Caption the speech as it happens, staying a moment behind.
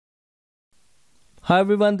Hi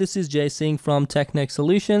everyone, this is Jay Singh from TEKNEX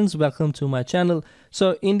Solutions. Welcome to my channel.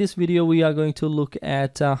 So in this video, we are going to look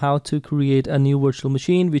at how to create a new virtual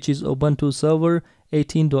machine, which is Ubuntu Server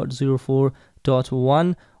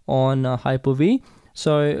 18.04.1 on Hyper-V.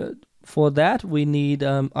 So for that, we need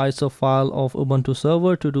ISO file of Ubuntu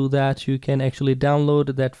Server. To do that, you can actually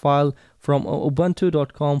download that file from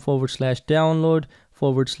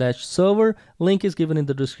ubuntu.com/download/server. Link is given in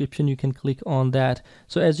the description. You can click on that.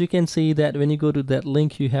 So as you can see that when you go to that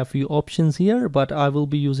link, you have few options here, but I will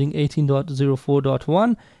be using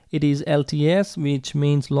 18.04.1. It is LTS, which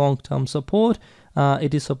means long-term support.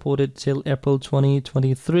 It is supported till April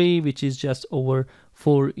 2023, which is just over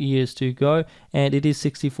 4 years to go, and it is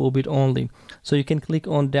 64-bit only. So you can click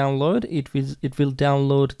on download. It will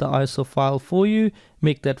download the ISO file for you,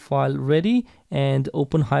 make that file ready, and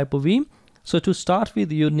open Hyper-V. So to start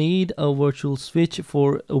with, you need a virtual switch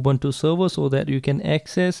for Ubuntu Server so that you can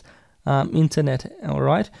access internet. All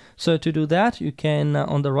right. So to do that, you can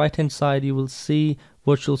on the right hand side, you will see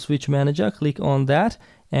Virtual Switch Manager. Click on that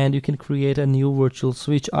and you can create a new virtual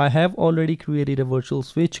switch. I have already created a virtual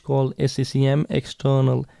switch called SCCM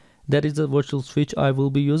External. That is the virtual switch I will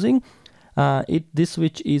be using. This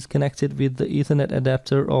switch is connected with the Ethernet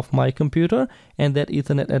adapter of my computer, and that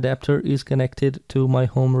Ethernet adapter is connected to my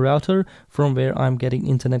home router from where I'm getting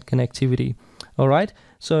internet connectivity. All right.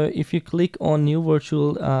 So if you click on new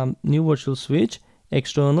virtual switch,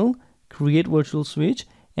 external, create virtual switch,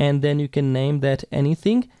 and then you can name that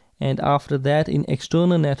anything. And after that, in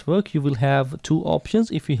external network, you will have two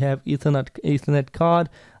options. If you have Ethernet card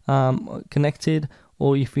connected,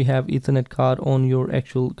 or if you have Ethernet card on your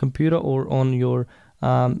actual computer or on your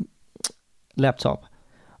laptop.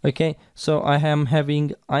 Okay, so I am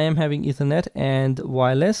having Ethernet and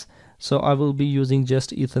wireless. So I will be using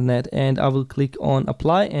just Ethernet, and I will click on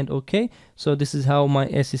apply and OK. So this is how my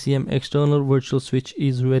SCCM external virtual switch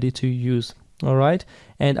is ready to use. All right,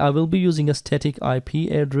 and I will be using a static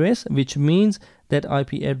IP address, which means that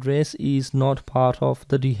IP address is not part of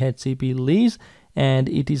the DHCP lease, and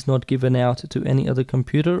it is not given out to any other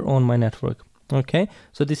computer on my network. Okay,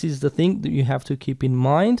 so this is the thing that you have to keep in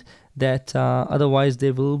mind, that otherwise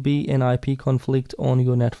there will be an IP conflict on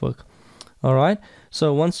your network. All right,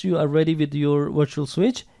 so once you are ready with your virtual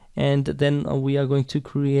switch, and then we are going to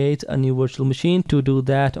create a new virtual machine. To do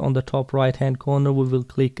that, on the top right hand corner, we will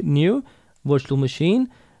click new virtual machine.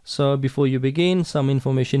 So before you begin, some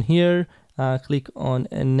information here. Click on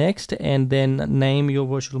next and then name your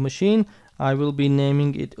virtual machine. I will be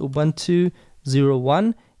naming it Ubuntu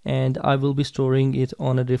 01, and I will be storing it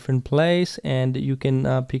on a different place, and you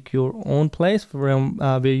can pick your own place from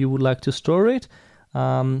where you would like to store it.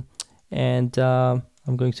 I'm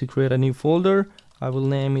going to create a new folder. I will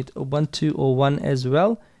name it Ubuntu 01 as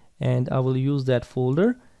well, and I will use that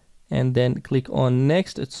folder, and then click on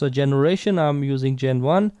next. So generation, I'm using Gen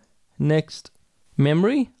 1. Next.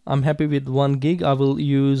 Memory, I'm happy with 1 gig. I will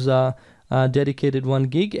use dedicated 1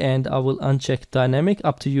 gig, and I will uncheck dynamic.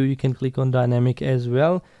 Up to you. You can click on dynamic as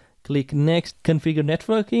well. Click next. Configure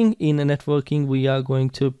networking. In networking, we are going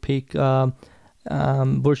to pick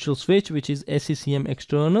virtual switch, which is SCCM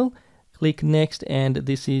external. Click next, and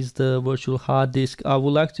this is the virtual hard disk. I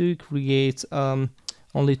would like to create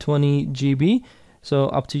only 20 GB. So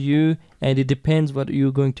up to you, and it depends what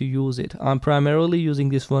you're going to use it. I'm primarily using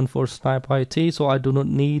this one for SNIPEIT, so I do not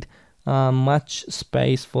need much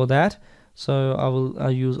space for that. So I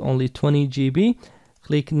will use only 20 GB.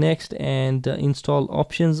 Click next and install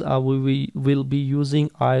options. We will be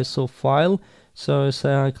using ISO file. So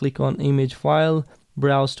click on image file,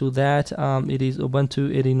 browse to that. It is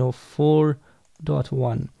Ubuntu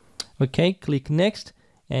 18.04.1. Okay, click next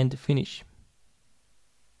and finish.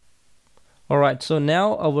 All right, so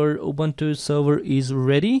now our Ubuntu server is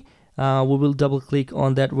ready. We will double click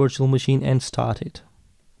on that virtual machine and start it.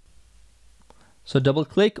 So double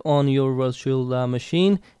click on your virtual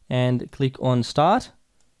machine and click on start.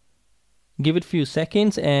 Give it a few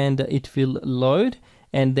seconds and it will load.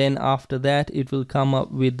 And then after that, it will come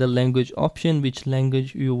up with the language option, which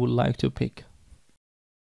language you would like to pick.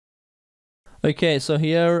 Okay, so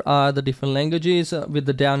here are the different languages. With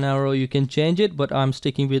the down arrow, you can change it, but I'm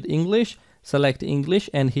sticking with English. Select English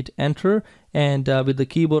and hit enter, and with the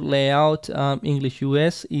keyboard layout, English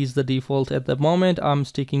US is the default at the moment. I'm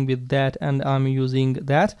sticking with that and I'm using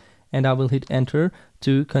that, and I will hit enter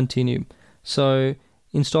to continue. So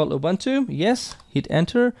install Ubuntu, yes, hit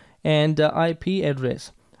enter, and IP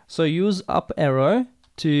address. So use up arrow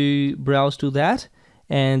to browse to that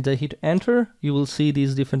and hit enter. You will see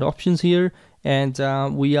these different options here, and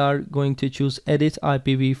we are going to choose edit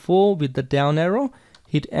IPv4 with the down arrow.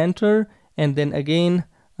 Hit enter, and then again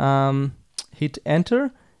hit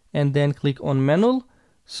enter, and then click on manual.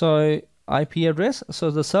 So IP address,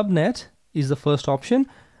 so the subnet is the first option,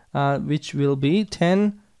 which will be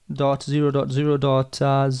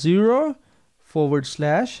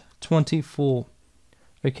 10.0.0.0/24.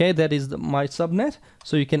 Okay, that is my subnet.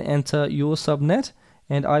 So you can enter your subnet,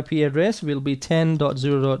 and IP address will be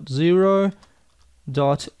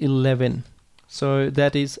 10.0.0.11. So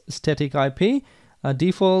that is static IP.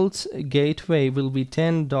 Default gateway will be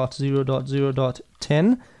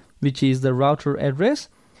 10.0.0.10, which is the router address,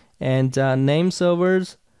 and name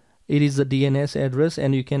servers, it is the DNS address,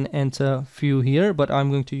 and you can enter few here, but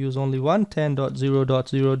I'm going to use only one,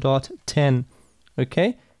 10.0.0.10.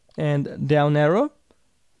 okay, and down arrow,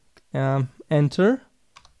 enter,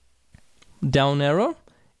 down arrow,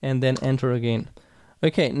 and then enter again.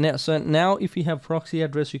 Okay, now if you have proxy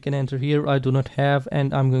address, you can enter here. I do not have,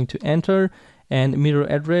 and I'm going to enter. And mirror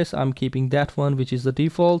address, I'm keeping that one, which is the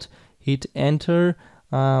default. Hit enter.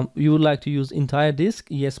 You would like to use entire disk?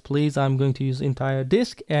 Yes, please. I'm going to use entire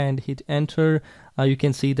disk, and hit enter. You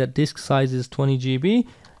can see that disk size is 20 GB.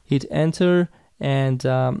 Hit enter, and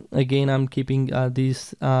again, I'm keeping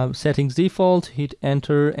these settings default. Hit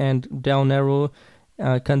enter, and down arrow,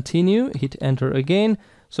 continue. Hit enter again.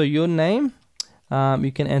 So your name,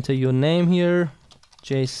 you can enter your name here,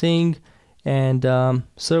 jsing, and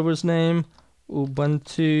server's name,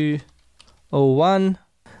 Ubuntu 01.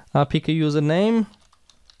 Pick a username.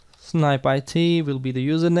 SNIPEIT will be the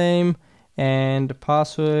username, and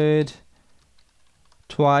password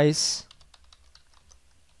twice,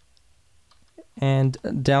 and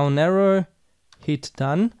down arrow, hit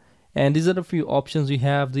done. And these are the few options you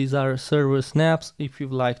have. These are server snaps. If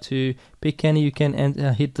you'd like to pick any, you can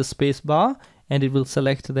hit the space bar, and it will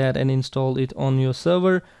select that and install it on your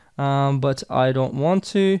server. But I don't want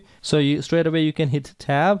to, so straight away you can hit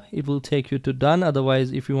tab. It will take you to done.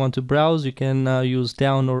 Otherwise, if you want to browse, you can use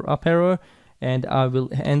down or up arrow, and I will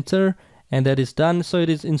enter, and that is done. So it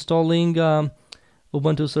is installing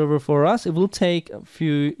Ubuntu server for us. It will take a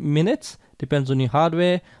few minutes, depends on your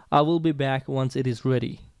hardware. I will be back once it is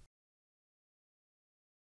ready.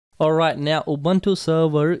 Alright, now Ubuntu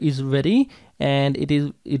server is ready, and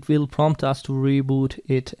it will prompt us to reboot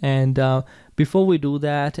it. And before we do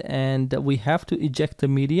that, and we have to eject the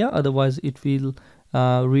media, otherwise it will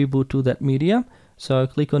reboot to that media. So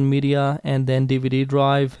click on media, and then DVD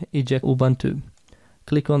drive, eject Ubuntu.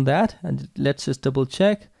 Click on that, and let's just double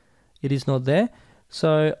check. It is not there.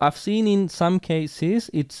 So I've seen in some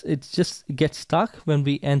cases it's just gets stuck when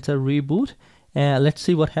we enter reboot. Let's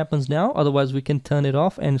see what happens now. Otherwise we can turn it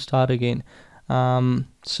off and start again.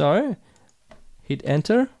 So hit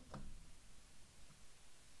enter.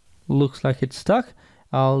 Looks like it's stuck.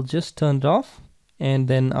 I'll just turn it off, and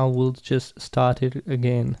then I will just start it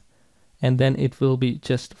again, and then it will be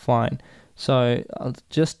just fine. So I'll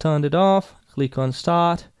just turn it off, click on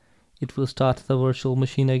start. It will start the virtual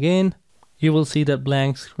machine again. You will see that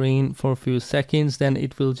blank screen for a few seconds, then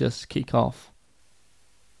it will just kick off.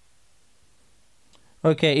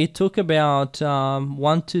 Okay, it took about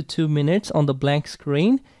 1 to 2 minutes on the blank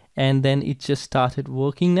screen, and then it just started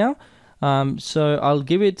working now. So I'll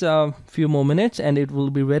give it a few more minutes, and it will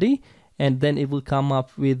be ready, and then it will come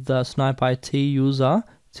up with the SNIPEIT user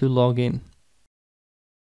to log in.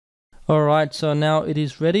 Alright, so now it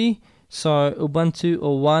is ready. So Ubuntu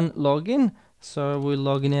 01 login. So we'll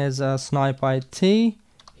log in as SNIPEIT.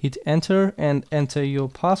 Hit enter and enter your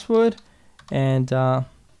password, and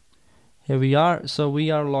here we are. So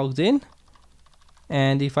we are logged in,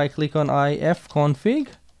 and if I click on ifconfig,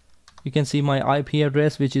 you can see my IP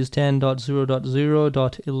address, which is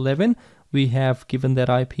 10.0.0.11. We have given that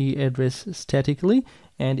IP address statically,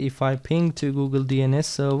 and if I ping to Google DNS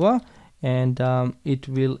server, and it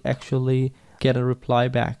will actually get a reply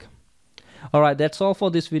back. Alright, that's all for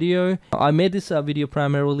this video. I made this video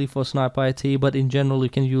primarily for SNIPEIT, but in general you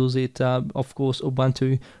can use it, of course,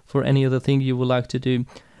 Ubuntu for any other thing you would like to do.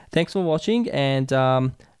 Thanks for watching, and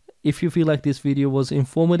if you feel like this video was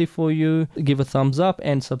informative for you, give a thumbs up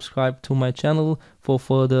and subscribe to my channel for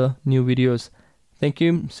further new videos. Thank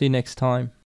you. See you next time.